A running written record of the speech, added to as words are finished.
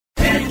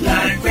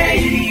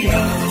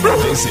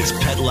This is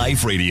Pet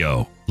Life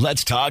Radio.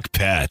 Let's talk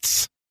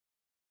pets.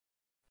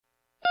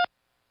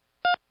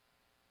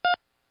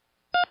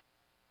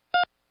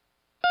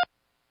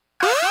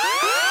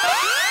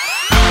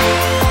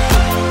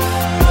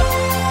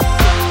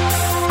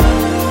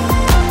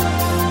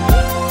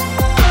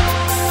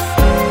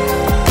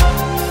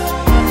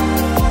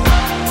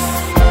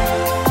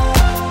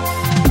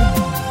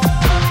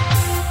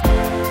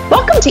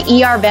 Welcome to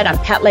ER Vet on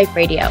Pet Life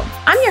Radio.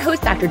 I'm your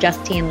host, Dr.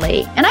 Justine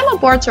Lee, and I'm a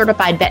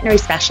board-certified veterinary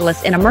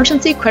specialist in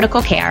emergency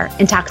critical care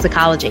and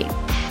toxicology.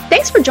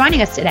 Thanks for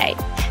joining us today.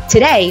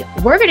 Today,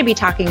 we're going to be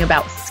talking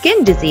about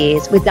skin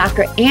disease with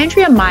Dr.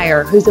 Andrea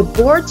Meyer, who's a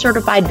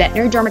board-certified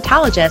veterinary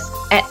dermatologist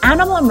at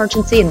Animal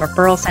Emergency and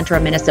Referral Center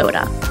of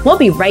Minnesota. We'll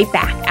be right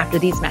back after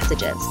these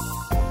messages.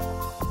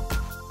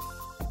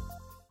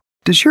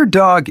 Does your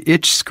dog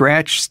itch,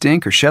 scratch,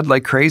 stink, or shed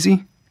like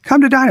crazy?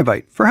 Come to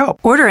Dinovite for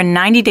help. Order a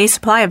 90-day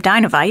supply of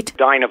Dinovite.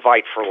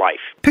 Dinovite for life.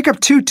 Pick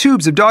up 2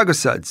 tubes of Doggo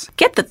Suds.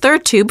 Get the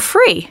 3rd tube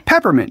free.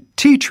 Peppermint,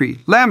 tea tree,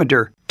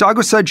 lavender,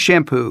 Doggo Sud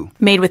shampoo.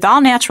 Made with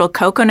all-natural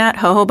coconut,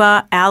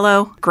 jojoba,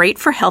 aloe. Great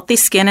for healthy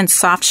skin and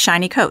soft,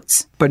 shiny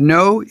coats. But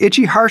no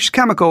itchy, harsh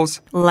chemicals.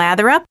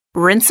 Lather up,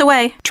 rinse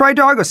away. Try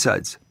Doggo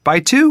Suds.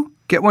 Buy 2,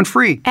 get 1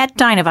 free. At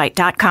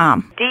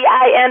Dinovite.com.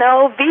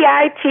 DINOVITE.com.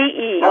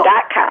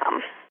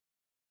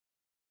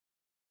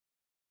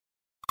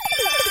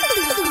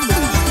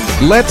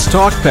 Let's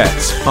Talk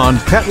Pets on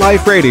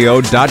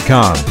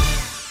PetLifeRadio.com.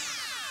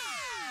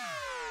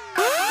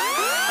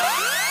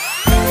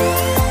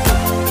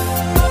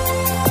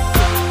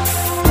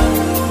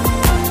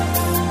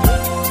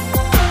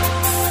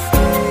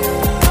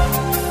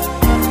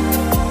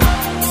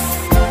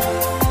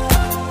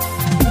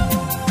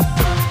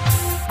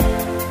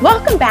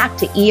 Welcome back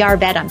to ER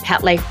Vet on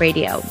Pet Life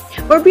Radio.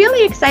 We're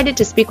really excited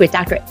to speak with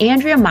Dr.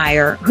 Andrea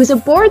Meyer, who's a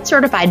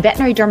board-certified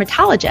veterinary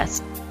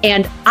dermatologist.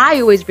 And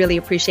I always really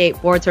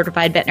appreciate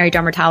board-certified veterinary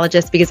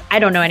dermatologists because I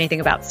don't know anything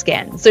about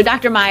skin. So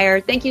Dr. Meyer,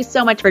 thank you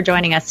so much for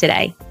joining us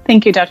today.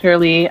 Thank you, Dr.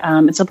 Lee.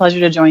 It's a pleasure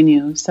to join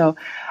you. So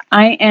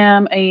I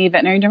am a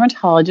veterinary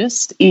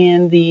dermatologist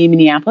in the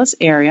Minneapolis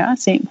area,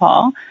 St.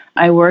 Paul.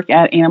 I work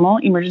at Animal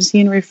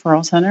Emergency and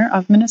Referral Center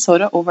of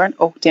Minnesota over in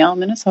Oakdale,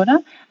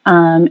 Minnesota.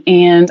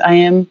 And I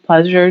am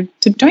pleasure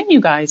to join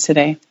you guys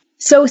today.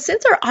 So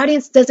since our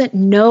audience doesn't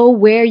know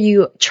where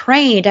you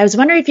trained, I was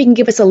wondering if you can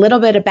give us a little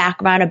bit of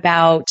background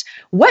about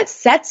what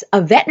sets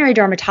a veterinary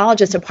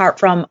dermatologist apart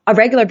from a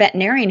regular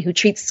veterinarian who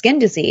treats skin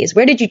disease.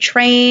 Where did you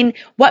train?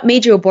 What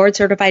made you a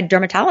board-certified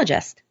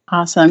dermatologist?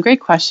 Awesome.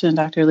 Great question,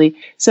 Dr. Lee.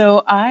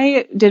 So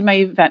I did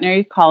my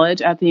veterinary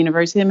college at the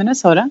University of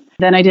Minnesota.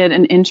 Then I did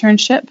an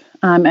internship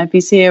at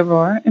VCA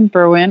Aurora in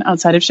Berwyn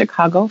outside of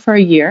Chicago for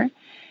a year.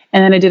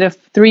 And then I did a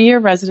 3-year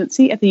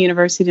residency at the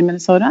University of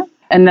Minnesota.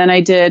 And then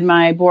I did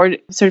my board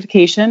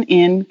certification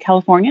in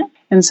California.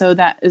 And so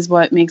that is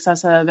what makes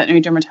us a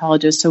veterinary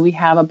dermatologist. So we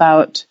have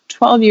about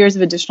 12 years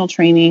of additional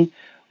training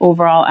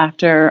overall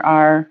after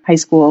our high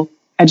school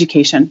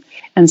education.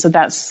 And so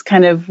that's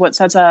kind of what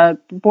sets a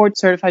board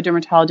certified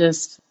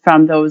dermatologist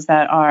from those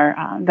that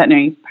are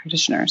veterinary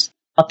practitioners.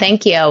 Well,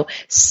 thank you.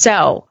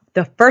 So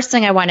the first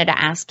thing I wanted to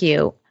ask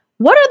you,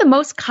 what are the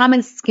most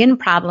common skin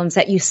problems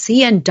that you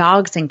see in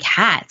dogs and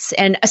cats,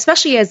 and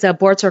especially as a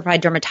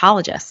board-certified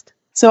dermatologist?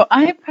 So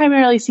I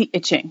primarily see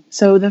itching.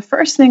 So the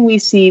first thing we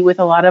see with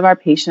a lot of our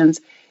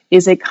patients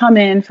is they come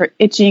in for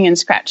itching and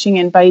scratching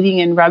and biting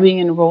and rubbing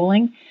and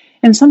rolling.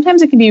 And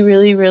sometimes it can be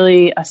really,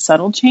 really a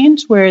subtle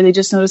change where they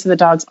just notice that the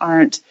dogs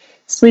aren't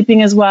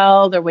sleeping as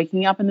well, they're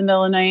waking up in the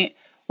middle of the night,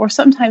 or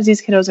sometimes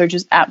these kiddos are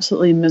just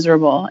absolutely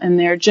miserable and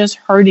they're just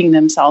hurting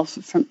themselves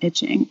from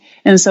itching.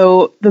 And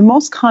so the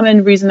most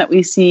common reason that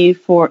we see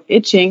for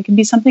itching can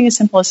be something as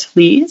simple as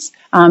fleas.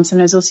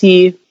 Sometimes we'll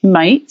see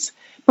mites,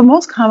 but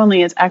most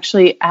commonly it's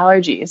actually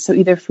allergies. So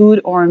either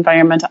food or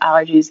environmental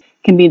allergies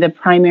can be the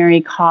primary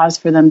cause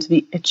for them to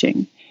be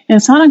itching. And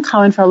it's not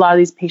uncommon for a lot of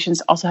these patients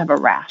to also have a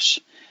rash.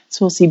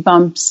 So we'll see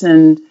bumps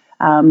and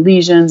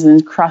lesions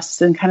and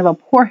crusts and kind of a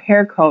poor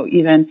hair coat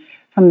even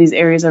from these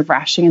areas of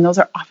rashing. And those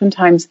are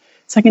oftentimes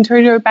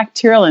secondary to a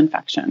bacterial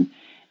infection.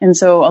 And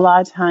so a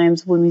lot of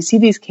times when we see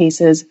these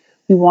cases,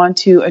 we want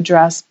to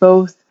address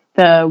both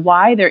the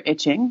why they're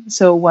itching.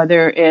 So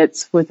whether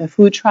it's with a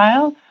food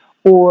trial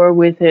or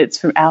with it's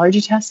from allergy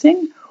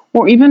testing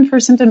or even for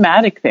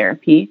symptomatic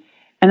therapy.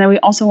 And then we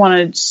also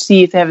want to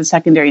see if they have a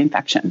secondary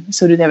infection.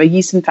 So do they have a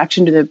yeast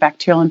infection? Do they have a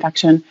bacterial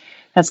infection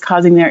that's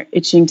causing their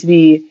itching to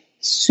be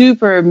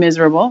super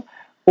miserable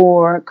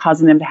or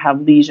causing them to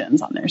have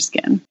lesions on their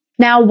skin?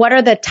 Now, what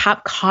are the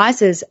top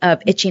causes of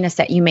itchiness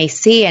that you may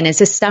see? And is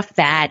this stuff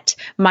that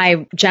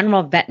my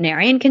general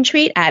veterinarian can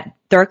treat at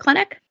their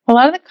clinic? A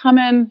lot of the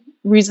common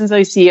reasons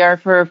I see are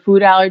for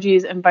food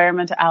allergies,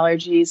 environmental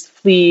allergies,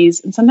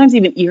 fleas, and sometimes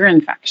even ear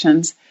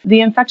infections.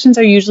 The infections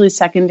are usually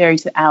secondary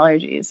to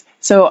allergies.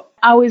 So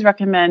I always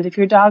recommend if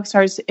your dog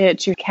starts to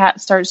itch, your cat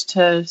starts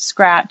to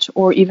scratch,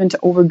 or even to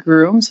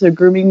overgroom, so they're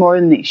grooming more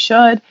than they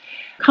should,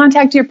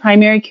 contact your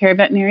primary care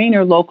veterinarian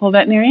or local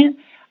veterinarian.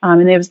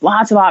 And there's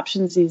lots of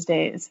options these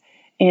days.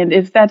 And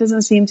if that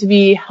doesn't seem to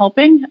be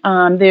helping,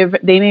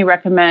 they may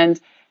recommend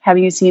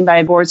having you seen by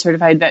a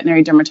board-certified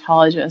veterinary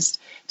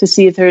dermatologist to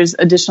see if there's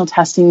additional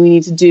testing we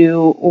need to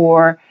do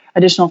or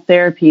additional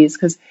therapies,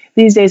 because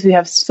these days we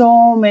have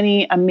so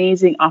many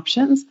amazing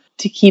options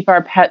to keep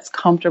our pets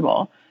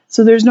comfortable.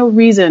 So there's no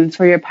reason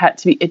for your pet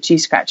to be itchy,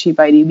 scratchy,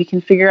 bitey. We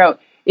can figure out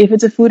if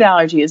it's a food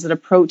allergy, is it a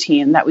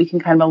protein that we can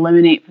kind of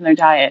eliminate from their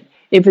diet?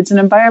 If it's an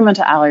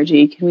environmental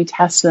allergy, can we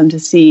test them to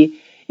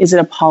see, is it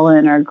a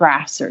pollen or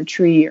grass or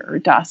tree or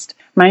dust?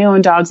 My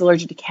own dog's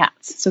allergic to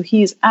cats, so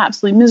he's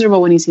absolutely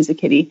miserable when he sees a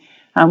kitty,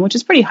 which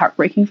is pretty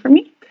heartbreaking for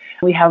me.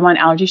 We have him on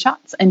allergy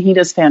shots, and he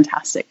does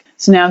fantastic.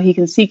 So now he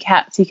can see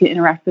cats, he can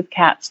interact with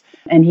cats,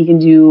 and he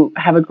can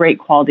have a great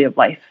quality of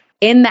life.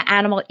 In the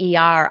animal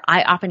ER,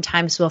 I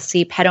oftentimes will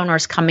see pet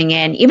owners coming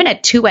in, even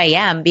at 2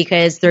 a.m.,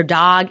 because their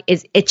dog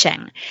is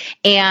itching.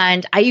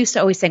 And I used to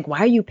always think, why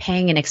are you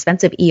paying an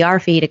expensive ER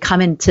fee to come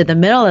into the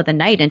middle of the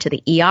night into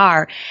the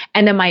ER?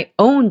 And then my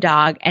own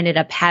dog ended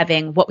up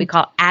having what we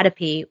call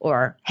atopy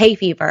or hay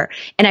fever.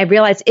 And I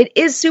realized it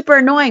is super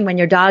annoying when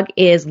your dog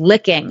is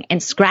licking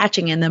and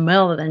scratching in the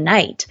middle of the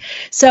night.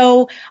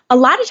 So a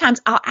lot of times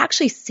I'll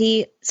actually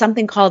see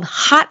something called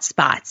hot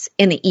spots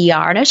in the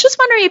ER. And I was just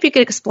wondering if you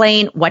could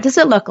explain, what does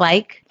it look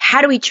like?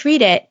 How do we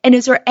treat it? And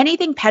is there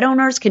anything pet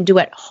owners can do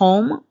at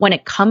home when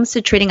it comes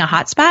to treating a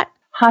hot spot?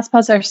 Hot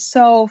spots are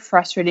so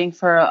frustrating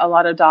for a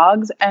lot of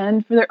dogs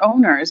and for their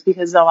owners,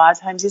 because a lot of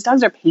times these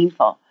dogs are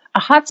painful. A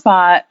hot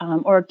spot,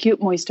 or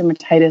acute moist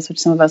dermatitis, which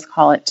some of us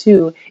call it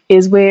too,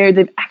 is where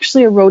they've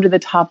actually eroded the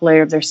top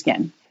layer of their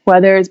skin.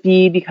 Whether it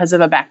be because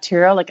of a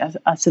bacterial, like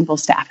a simple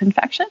staph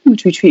infection,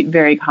 which we treat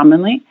very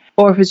commonly,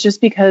 or if it's just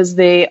because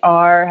they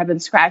have been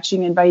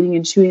scratching and biting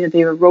and chewing that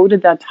they've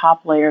eroded that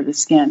top layer of the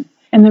skin.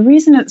 And the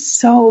reason it's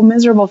so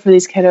miserable for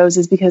these kiddos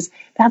is because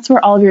that's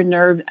where all of your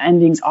nerve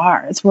endings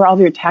are. It's where all of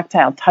your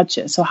tactile touch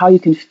is. So how you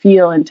can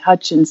feel and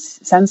touch and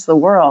sense the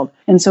world.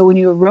 And so when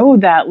you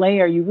erode that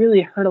layer, you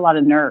really hurt a lot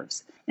of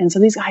nerves. And so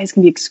these guys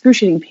can be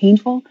excruciating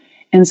painful.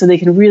 And so they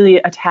can really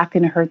attack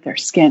and hurt their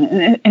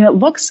skin. And it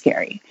looks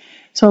scary.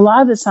 So a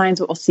lot of the signs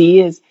what we'll see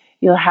is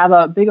you'll have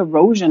a big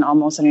erosion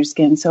almost on your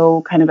skin.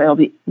 So kind of it'll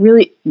be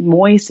really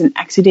moist and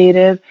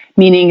exudative,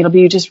 meaning it'll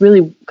be just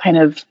really kind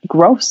of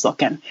gross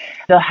looking.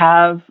 They'll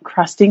have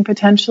crusting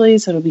potentially,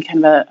 so it'll be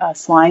kind of a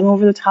slime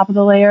over the top of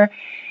the layer,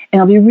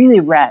 and it'll be really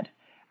red.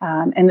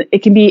 And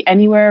it can be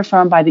anywhere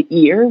from by the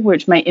ear,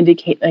 which might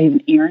indicate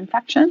an ear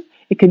infection.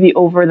 It could be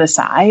over the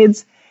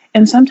sides.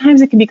 And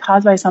sometimes it can be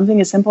caused by something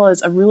as simple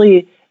as a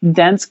really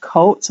dense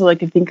coat. So like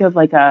if you think of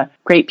like a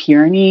Great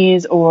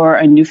Pyrenees or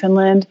a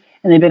Newfoundland,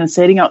 and they've been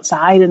sitting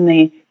outside and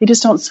they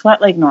just don't sweat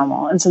like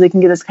normal. And so they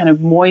can get this kind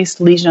of moist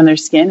lesion on their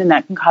skin, and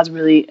that can cause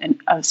really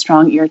a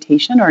strong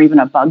irritation or even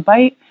a bug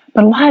bite.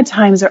 But a lot of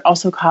times they're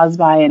also caused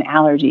by an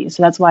allergy.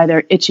 So that's why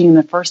they're itching in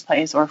the first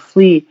place, or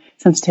flea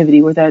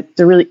sensitivity, where they're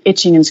really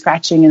itching and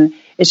scratching, and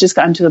it's just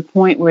gotten to the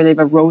point where they've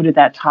eroded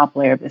that top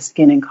layer of the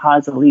skin and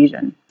caused a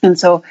lesion. And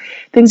so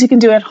things you can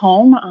do at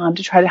home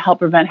to try to help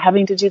prevent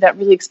having to do that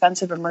really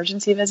expensive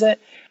emergency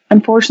visit.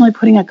 Unfortunately,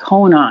 putting a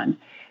cone on,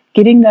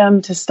 getting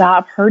them to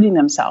stop hurting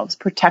themselves,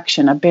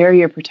 protection, a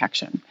barrier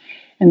protection.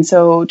 And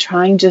so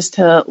trying just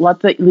to let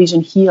the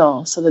lesion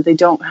heal so that they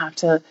don't have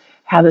to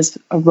have this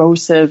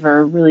erosive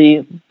or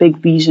really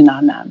big lesion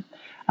on them.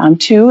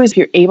 Two is if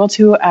you're able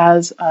to,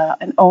 as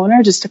an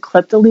owner, just to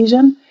clip the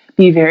lesion.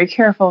 Be very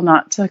careful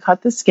not to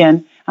cut the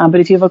skin.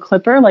 But if you have a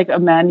clipper like a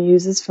man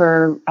uses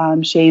for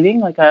shaving,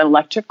 like an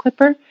electric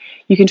clipper,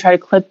 you can try to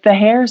clip the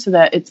hair so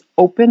that it's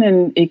open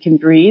and it can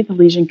breathe. The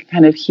lesion can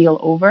kind of heal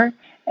over.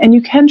 And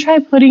you can try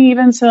putting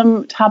even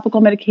some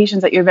topical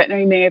medications that your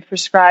veterinarian may have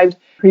prescribed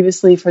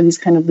previously for these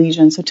kind of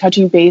lesions. So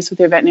touching base with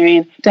your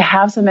veterinarian to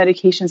have some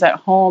medications at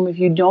home if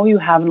you know you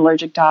have an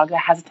allergic dog that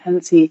has a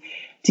tendency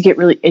to get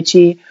really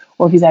itchy,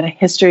 or if he's had a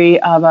history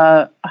of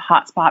a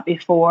hot spot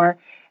before.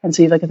 And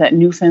so you look at that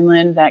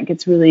Newfoundland that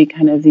gets really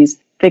kind of these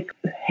thick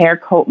hair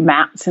coat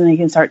mats, and they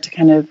can start to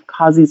kind of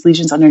cause these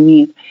lesions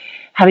underneath.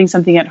 Having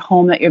something at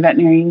home that your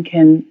veterinarian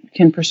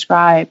can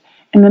prescribe.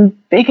 And the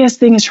biggest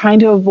thing is trying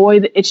to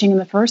avoid the itching in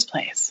the first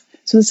place.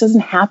 So this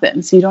doesn't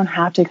happen. So you don't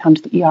have to come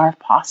to the ER if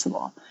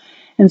possible.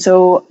 And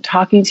so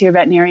talking to your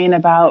veterinarian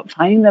about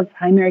finding the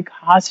primary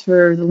cause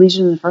for the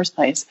lesion in the first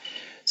place.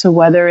 So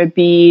whether it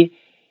be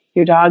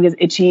your dog is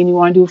itchy and you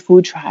want to do a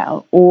food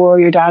trial, or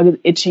your dog is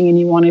itching and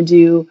you want to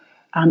do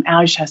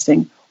allergy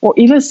testing, or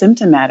even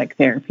symptomatic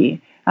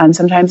therapy.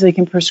 Sometimes they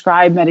can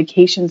prescribe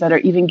medications that are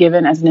even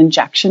given as an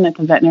injection at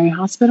the veterinary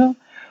hospital,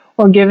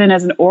 or given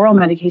as an oral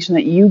medication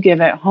that you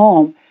give at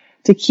home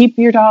to keep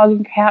your dog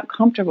and cat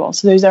comfortable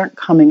so those aren't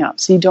coming up,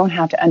 so you don't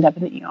have to end up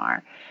in the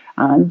ER.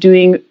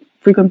 Doing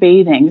frequent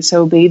bathing,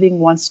 so bathing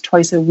once,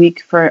 twice a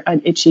week for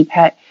an itchy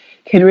pet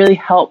can really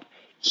help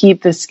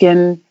keep the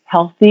skin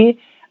healthy,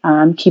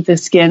 keep the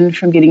skin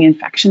from getting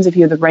infections if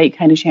you have the right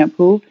kind of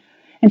shampoo.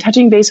 And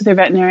touching base with your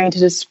veterinarian to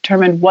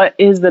determine what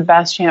is the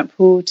best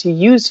shampoo to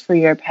use for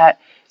your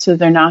pet so that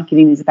they're not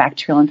getting these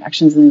bacterial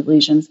infections and these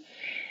lesions.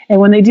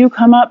 And when they do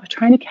come up,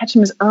 trying to catch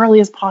them as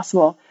early as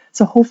possible.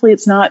 So hopefully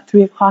it's not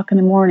 3 o'clock in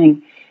the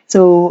morning.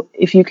 So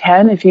if you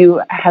have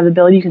the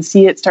ability, you can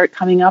see it start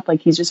coming up,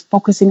 like he's just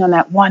focusing on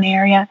that one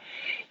area.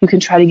 You can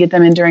try to get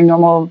them in during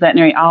normal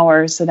veterinary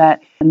hours so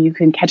that you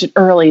can catch it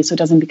early so it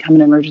doesn't become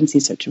an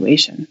emergency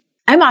situation.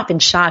 I'm often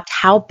shocked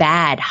how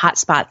bad hot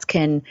spots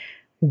can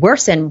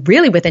worsen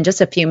really within just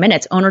a few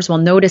minutes. Owners will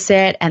notice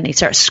it and they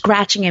start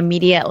scratching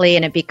immediately,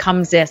 and it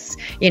becomes this,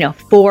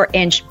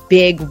 4-inch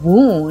big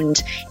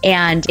wound,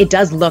 and it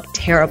does look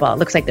terrible. It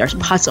looks like there's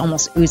pus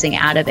almost oozing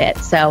out of it.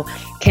 So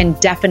can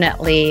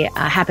definitely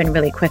happen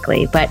really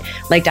quickly. But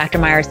like Dr.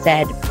 Meyer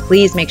said,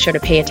 please make sure to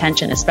pay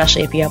attention,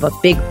 especially if you have a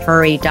big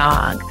furry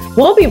dog.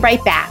 We'll be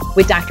right back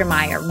with Dr.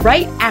 Meyer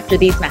right after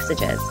these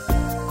messages.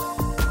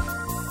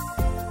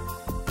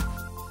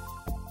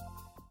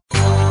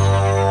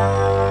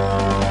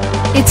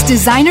 It's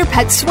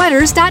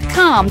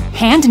DesignerPetSweaters.com.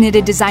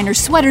 Hand-knitted designer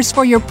sweaters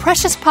for your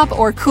precious pup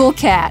or cool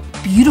cat.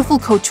 Beautiful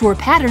couture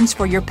patterns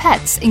for your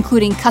pets,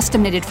 including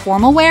custom-knitted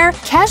formal wear,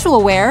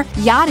 casual wear,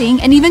 yachting,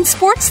 and even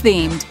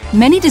sports-themed.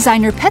 Many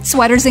designer pet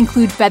sweaters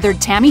include feathered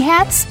tammy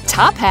hats,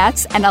 top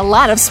hats, and a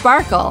lot of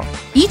sparkle.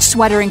 Each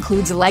sweater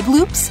includes leg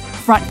loops,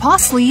 front paw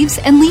sleeves,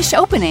 and leash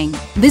opening.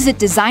 Visit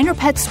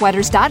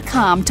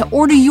DesignerPetSweaters.com to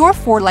order your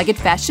four-legged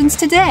fashions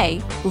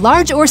today.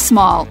 Large or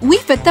small, we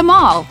fit them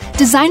all.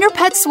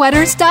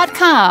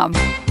 DesignerPetSweaters.com.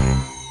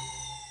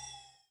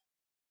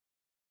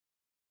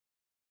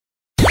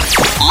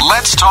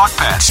 Let's talk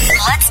pets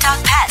Let's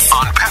talk pets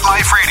on Pet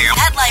Life Radio.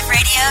 Pet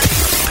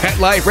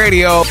Life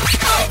Radio.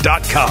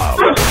 PetLifeRadio.com.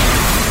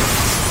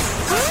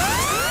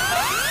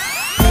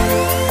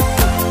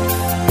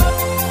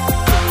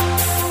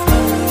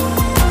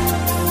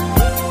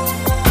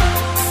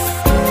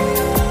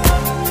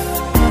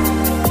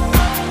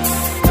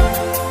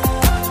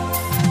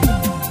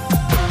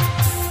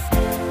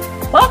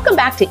 Welcome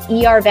back to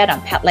ER Vet on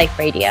Pet Life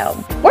Radio.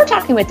 We're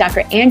talking with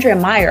Dr. Andrea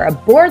Meyer, a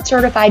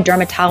board-certified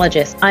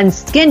dermatologist on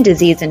skin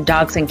disease in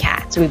dogs and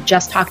cats. We've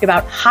just talked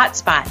about hot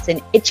spots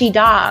and itchy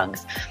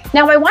dogs.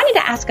 Now, I wanted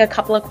to ask a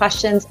couple of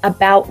questions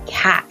about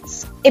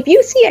cats. If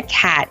you see a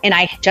cat, and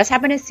I just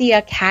happened to see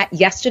a cat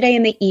yesterday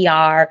in the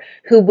ER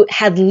who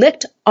had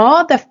licked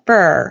all the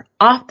fur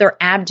off their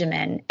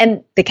abdomen,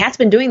 and the cat's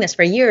been doing this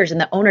for years and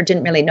the owner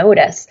didn't really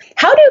notice.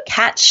 How do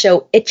cats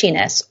show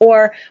itchiness,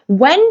 or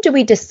when do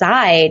we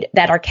decide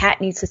that our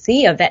cat needs to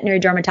see a veterinary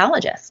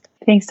dermatologist?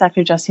 Thanks,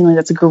 Dr. Justine Lee.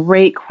 That's a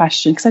great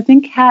question, because I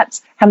think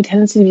cats have a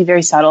tendency to be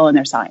very subtle in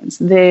their signs.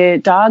 The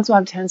dogs will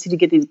have a tendency to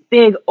get these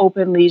big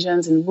open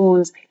lesions and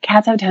wounds.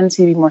 Cats have a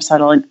tendency to be more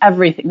subtle in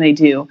everything they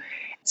do.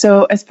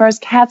 So as far as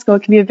cats go,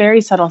 it can be a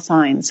very subtle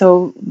sign.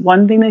 So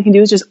one thing they can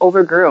do is just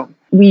overgroom.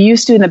 We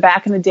used to, in the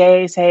back in the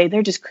day, say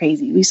they're just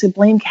crazy. We used to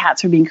blame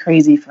cats for being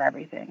crazy for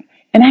everything.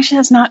 And actually,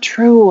 that's not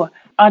true.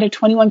 Out of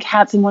 21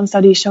 cats in one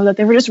study showed that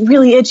they were just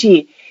really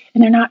itchy,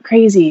 and they're not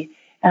crazy.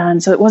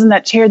 And so it wasn't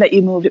that chair that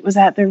you moved. It was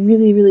that they're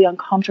really, really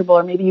uncomfortable,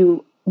 or maybe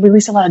you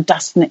release a lot of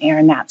dust in the air,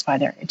 and that's why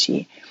they're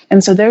itchy.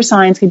 And so their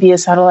signs can be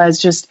as subtle as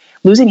just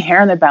losing hair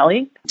on their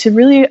belly to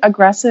really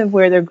aggressive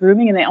where they're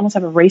grooming and they almost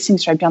have a racing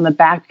stripe down the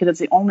back because it's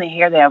the only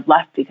hair they have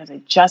left because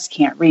they just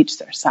can't reach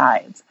their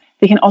sides.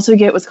 They can also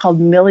get what's called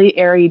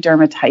miliary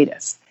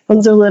dermatitis.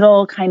 Those are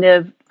little kind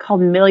of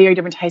called miliary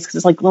dermatitis because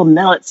it's like little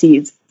millet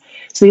seeds.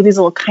 So they have these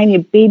little tiny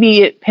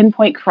baby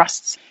pinpoint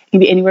crusts. It can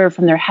be anywhere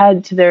from their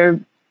head to their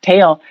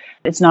tail.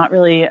 It's not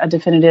really a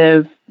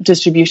definitive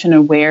distribution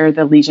of where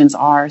the lesions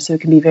are. So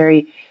it can be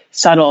very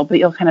subtle, but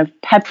you'll kind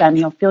of pet them.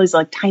 You'll feel these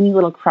like tiny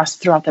little crusts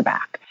throughout the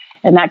back.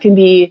 And that can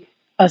be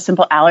a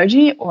simple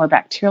allergy or a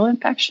bacterial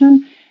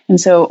infection. And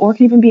so, or it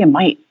can even be a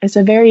mite. It's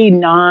a very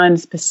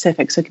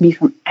non-specific. So it can be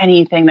from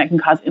anything that can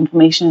cause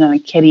inflammation in a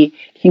kitty,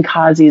 can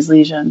cause these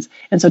lesions.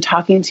 And so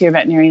talking to your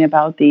veterinarian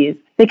about these.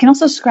 They can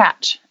also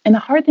scratch. And the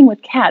hard thing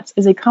with cats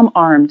is they come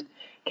armed.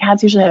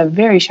 Cats usually have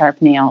very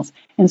sharp nails.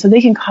 And so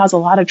they can cause a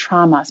lot of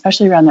trauma,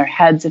 especially around their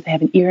heads if they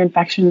have an ear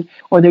infection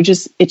or they're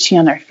just itchy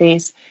on their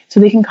face. So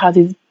they can cause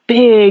these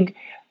big,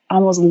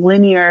 almost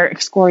linear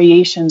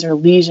excoriations or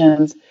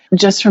lesions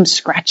just from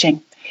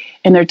scratching.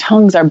 And their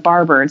tongues are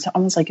barbered, so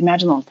almost like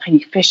imagine little tiny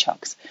fish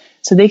hooks.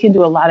 So they can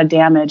do a lot of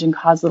damage and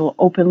cause little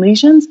open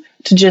lesions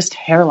to just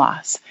hair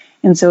loss.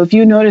 And so if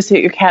you notice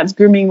that your cat's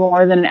grooming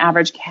more than an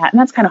average cat, and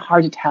that's kind of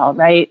hard to tell,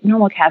 right?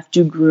 Normal cats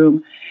do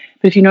groom.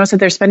 But if you notice that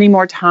they're spending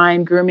more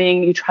time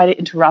grooming, you try to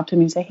interrupt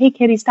them. You say, hey,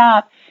 kitty,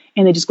 stop.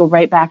 And they just go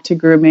right back to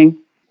grooming.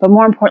 But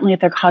more importantly, if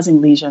they're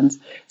causing lesions.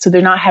 So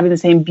they're not having the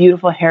same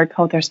beautiful hair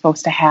coat they're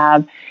supposed to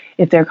have.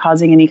 If they're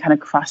causing any kind of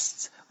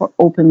crusts or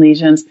open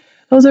lesions,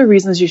 those are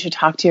reasons you should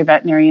talk to your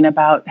veterinarian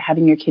about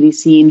having your kitty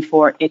seen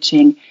for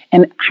itching.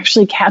 And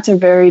actually, cats are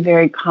very,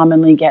 very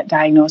commonly get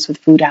diagnosed with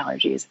food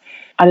allergies.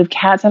 Out of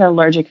cats that are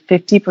allergic,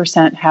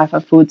 50% have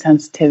a food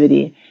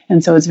sensitivity.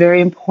 And so it's very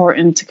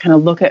important to kind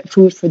of look at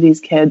food for these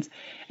kids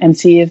and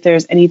see if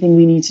there's anything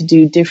we need to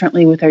do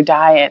differently with their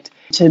diet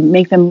to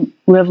make them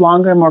live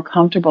longer, more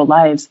comfortable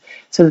lives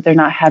so that they're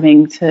not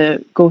having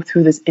to go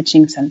through this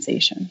itching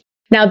sensation.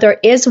 Now, there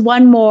is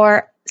one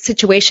more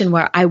situation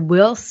where I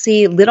will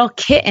see little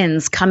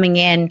kittens coming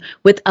in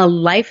with a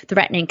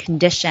life-threatening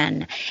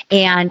condition,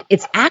 and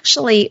it's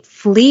actually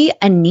flea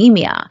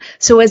anemia.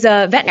 So as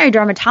a veterinary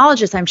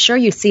dermatologist, I'm sure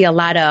you see a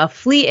lot of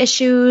flea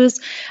issues.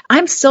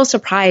 I'm still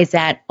surprised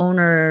that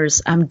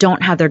owners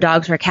don't have their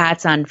dogs or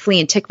cats on flea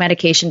and tick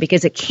medication,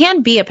 because it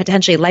can be a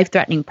potentially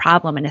life-threatening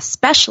problem, and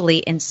especially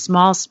in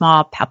small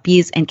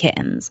puppies and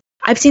kittens.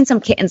 I've seen some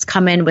kittens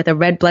come in with a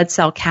red blood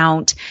cell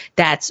count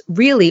that's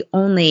really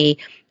only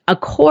a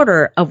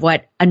quarter of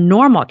what a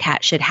normal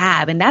cat should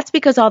have. And that's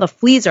because all the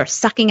fleas are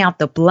sucking out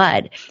the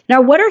blood.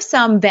 Now, what are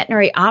some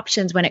veterinary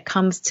options when it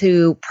comes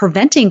to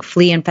preventing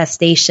flea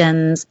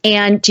infestations?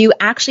 And do you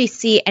actually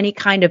see any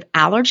kind of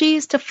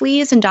allergies to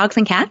fleas in dogs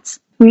and cats?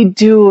 We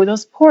do.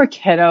 Those poor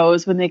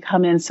kiddos, when they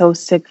come in so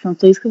sick from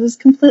fleas, because it's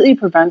completely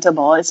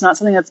preventable. It's not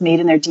something that's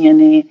made in their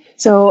DNA.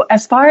 So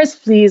as far as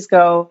fleas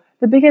go,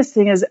 the biggest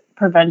thing is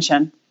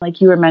prevention,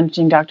 like you were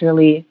mentioning, Dr.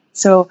 Lee.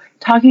 So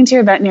talking to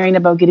your veterinarian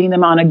about getting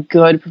them on a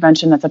good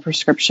prevention that's a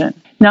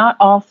prescription. Not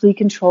all flea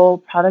control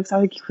products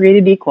are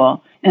created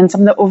equal. And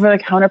some of the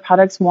over-the-counter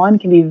products, one,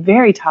 can be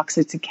very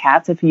toxic to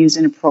cats if used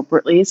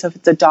inappropriately. So if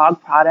it's a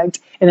dog product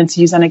and it's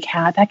used on a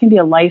cat, that can be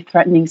a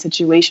life-threatening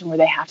situation where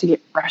they have to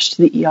get rushed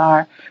to the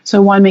ER.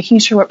 So one, making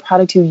sure what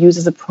product you use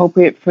is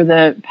appropriate for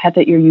the pet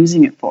that you're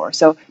using it for.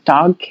 So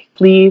dog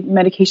flea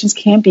medications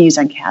can't be used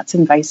on cats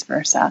and vice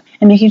versa.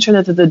 And making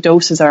sure that the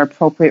doses are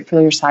appropriate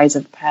for your size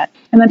of pet.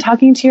 And then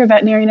talking to your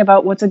veterinarian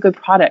about what's a good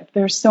product.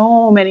 There's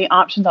so many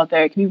options out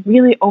there. It can be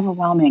really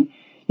overwhelming.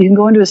 You can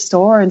go into a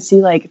store and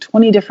see like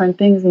 20 different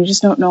things and you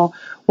just don't know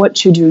what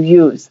should you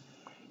use.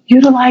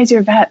 Utilize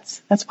your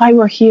vets. That's why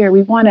we're here.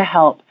 We want to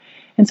help.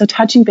 And so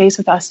touching base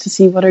with us to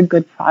see what are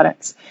good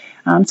products.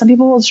 Some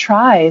people will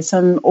try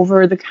some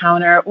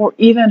over-the-counter or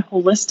even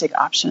holistic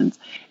options.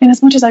 And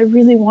as much as I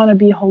really want to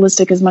be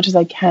holistic as much as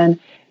I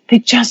can, they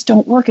just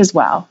don't work as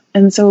well.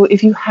 And so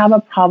if you have a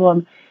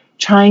problem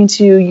trying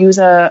to use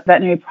a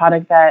veterinary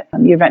product that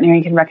your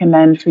veterinarian can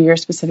recommend for your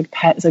specific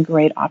pet is a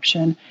great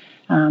option.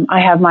 I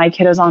have my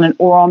kiddos on an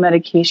oral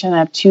medication. I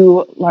have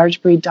 2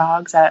 large breed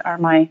dogs that are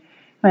my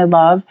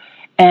love.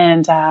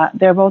 And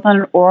they're both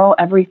on an oral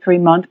every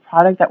 3-month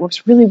product that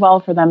works really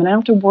well for them. And I don't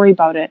have to worry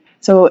about it.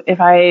 So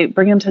if I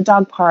bring them to a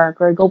dog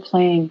park or I go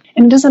playing,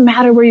 and it doesn't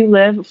matter where you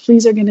live,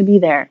 fleas are going to be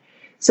there.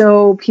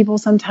 So people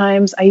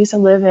sometimes, I used to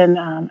live in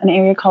an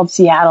area called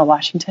Seattle,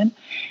 Washington.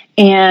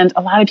 And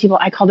a lot of people,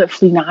 I called it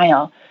Flea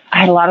Nile. I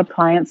had a lot of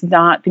clients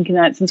not thinking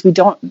that since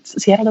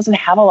Seattle doesn't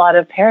have a lot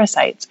of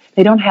parasites.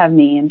 They don't have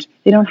mange.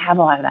 They don't have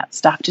a lot of that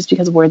stuff just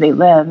because of where they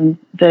live and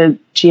the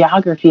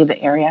geography of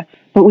the area.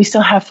 But we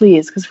still have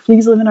fleas because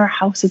fleas live in our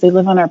houses. They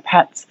live on our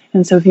pets.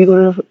 And so if you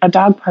go to a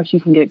dog park,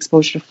 you can get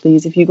exposure to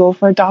fleas. If you go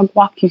for a dog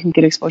walk, you can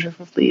get exposure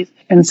for fleas.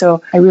 And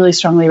so I really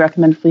strongly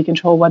recommend flea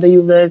control, whether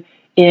you live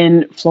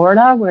in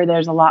Florida where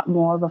there's a lot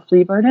more of a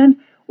flea burden,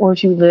 or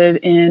if you live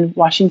in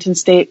Washington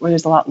State where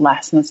there's a lot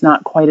less and it's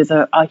not quite as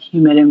a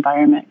humid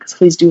environment, because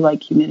fleas do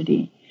like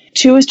humidity.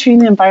 2 is treating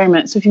the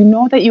environment. So if you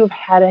know that you have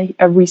had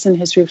a recent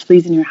history of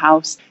fleas in your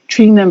house,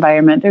 treating the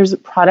environment, there's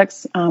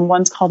products,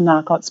 one's called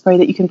Knockout Spray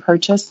that you can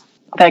purchase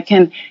that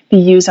can be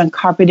used on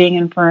carpeting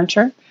and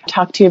furniture.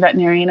 Talk to your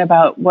veterinarian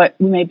about what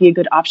might be a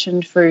good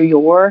option for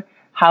your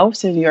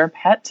house and your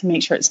pet to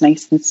make sure it's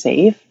nice and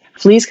safe.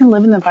 Fleas can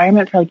live in the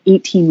environment for like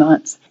 18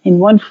 months. And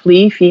one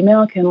flea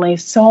female can lay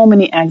so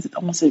many eggs, it's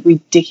almost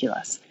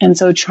ridiculous. And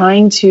so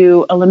trying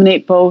to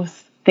eliminate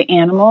both the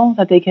animal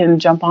that they can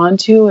jump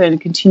onto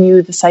and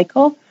continue the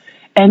cycle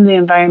and the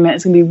environment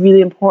is going to be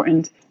really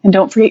important. And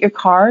don't forget your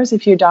cars.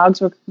 If your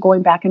dogs were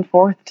going back and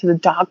forth to the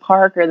dog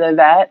park or the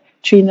vet,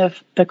 treating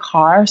the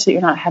car so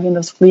you're not having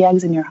those flea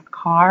eggs in your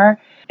car,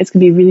 it's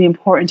going to be really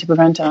important to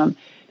prevent them.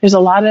 There's a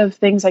lot of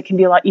things that can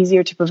be a lot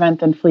easier to prevent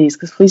than fleas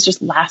because fleas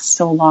just last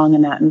so long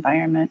in that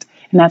environment.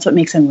 And that's what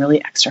makes them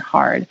really extra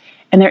hard.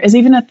 And there is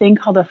even a thing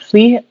called a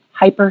flea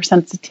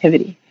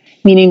hypersensitivity,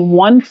 meaning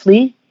one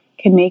flea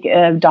can make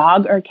a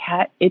dog or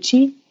cat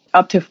itchy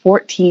up to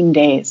 14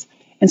 days.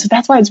 And so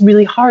that's why it's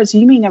really hard. So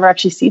you may never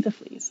actually see the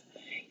fleas.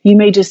 You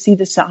may just see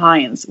the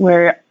signs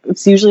where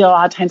it's usually a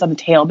lot of times on the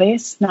tail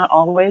base, not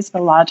always,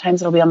 but a lot of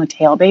times it'll be on the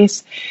tail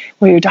base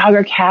where your dog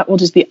or cat will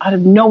just be out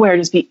of nowhere,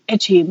 just be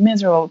itchy,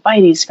 miserable,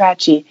 bitey,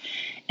 scratchy.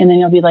 And then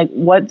you'll be like,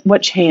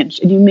 what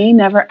changed? And you may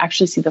never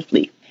actually see the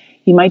flea.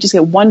 You might just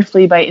get one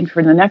flea bite, and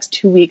for the next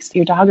 2 weeks,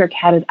 your dog or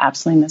cat is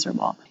absolutely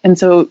miserable. And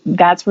so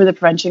that's where the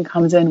prevention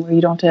comes in, where you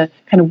don't have to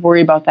kind of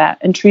worry about that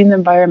and treating the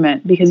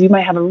environment, because you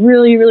might have a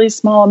really, really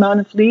small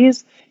amount of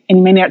fleas, and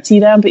you may not see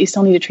them, but you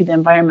still need to treat the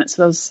environment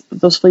so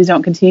those fleas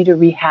don't continue to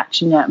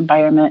rehatch in that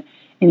environment,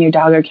 and your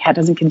dog or cat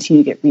doesn't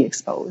continue to get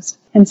re-exposed.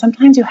 And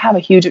sometimes you have a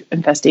huge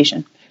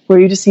infestation where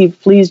you just see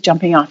fleas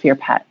jumping off your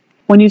pet.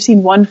 When you've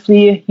seen one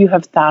flea, you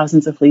have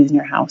thousands of fleas in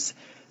your house.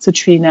 So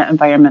treating that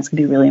environment is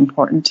going to be really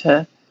important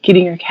to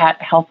getting your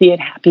cat healthy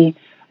and happy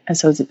And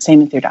so it's the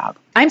same with your dog.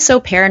 I'm so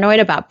paranoid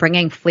about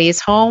bringing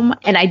fleas home.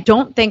 And I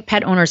don't think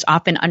pet owners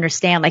often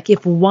understand, like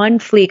if one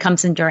flea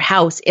comes into your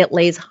house, it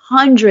lays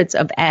hundreds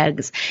of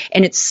eggs.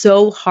 And it's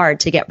so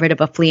hard to get rid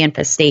of a flea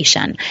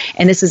infestation.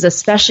 And this is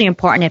especially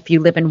important if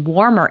you live in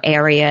warmer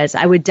areas.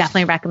 I would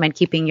definitely recommend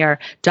keeping your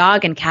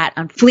dog and cat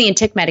on flea and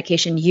tick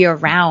medication year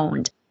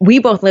round. We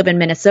both live in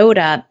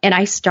Minnesota, and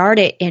I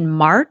started in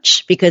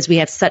March because we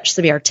have such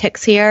severe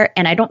ticks here,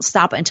 and I don't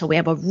stop until we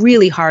have a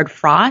really hard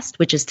frost,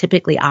 which is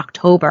typically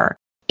October.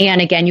 And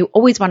again, you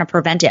always want to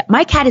prevent it.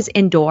 My cat is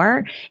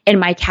indoor, and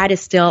my cat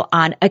is still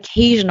on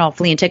occasional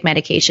flea and tick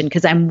medication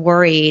because I'm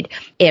worried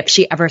if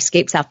she ever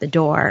escapes out the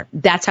door.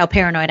 That's how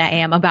paranoid I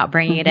am about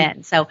bringing it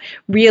in. So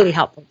really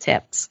helpful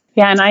tips.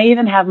 Yeah, and I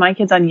even have my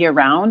kids on year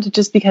round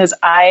just because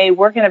I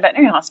work in a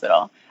veterinary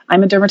hospital.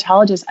 I'm a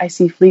dermatologist. I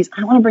see fleas.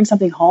 I want to bring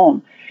something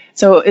home.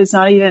 So it's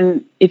not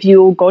even, if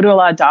you go to a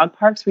lot of dog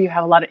parks where you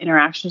have a lot of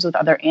interactions with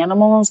other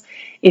animals,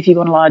 if you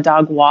go on a lot of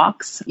dog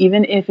walks,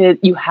 even if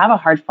you have a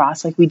hard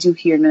frost like we do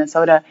here in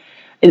Minnesota,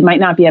 it might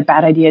not be a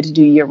bad idea to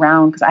do year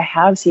round, because I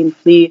have seen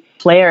flea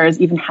flares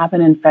even happen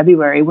in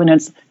February when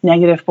it's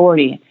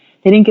 -40.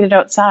 They didn't get it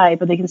outside,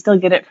 but they can still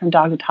get it from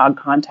dog to dog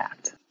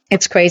contact.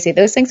 It's crazy.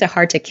 Those things are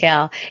hard to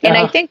kill. And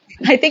I think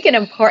an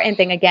important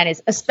thing, again,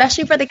 is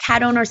especially for the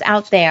cat owners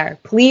out there,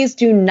 please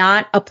do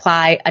not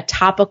apply a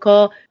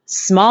topical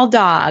small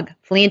dog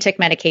flea and tick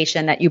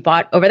medication that you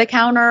bought over the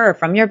counter or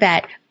from your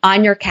vet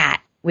on your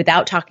cat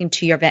without talking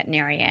to your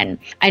veterinarian.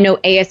 I know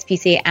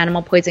ASPCA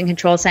Animal Poison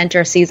Control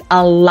Center sees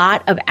a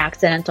lot of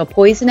accidental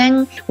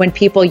poisoning when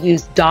people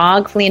use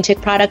dog flea and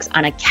tick products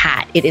on a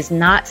cat. It is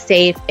not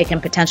safe. It can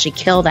potentially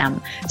kill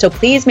them. So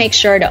please make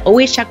sure to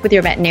always check with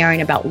your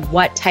veterinarian about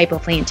what type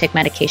of flea and tick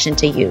medication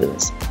to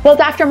use. Well,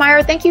 Dr.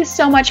 Meyer, thank you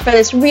so much for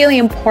this really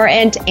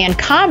important and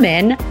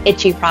common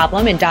itchy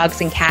problem in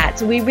dogs and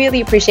cats. We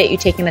really appreciate you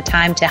taking the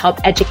time to help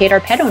educate our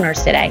pet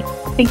owners today.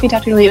 Thank you,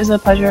 Dr. Lee. It was a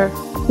pleasure.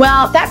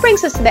 Well, that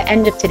brings us to the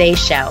end of today's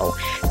show.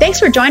 Thanks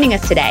for joining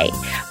us today.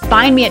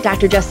 Find me at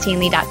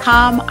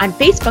drjustinelee.com, on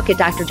Facebook at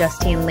Dr.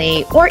 Justine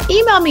Lee, or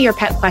email me your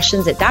pet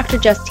questions at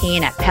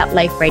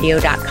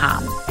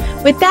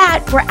drjustine@petliferadio.com. With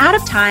that, we're out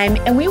of time,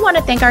 and we want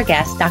to thank our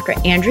guests, Dr.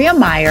 Andrea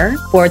Meyer,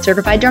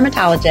 board-certified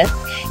dermatologist,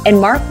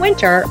 and Mark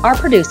Winter, our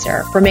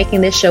producer, for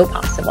making this show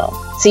possible.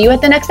 See you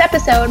at the next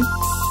episode.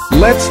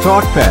 Let's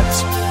Talk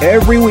Pets,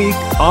 every week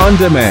on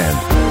demand,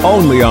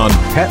 only on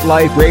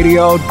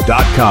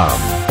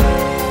PetLifeRadio.com.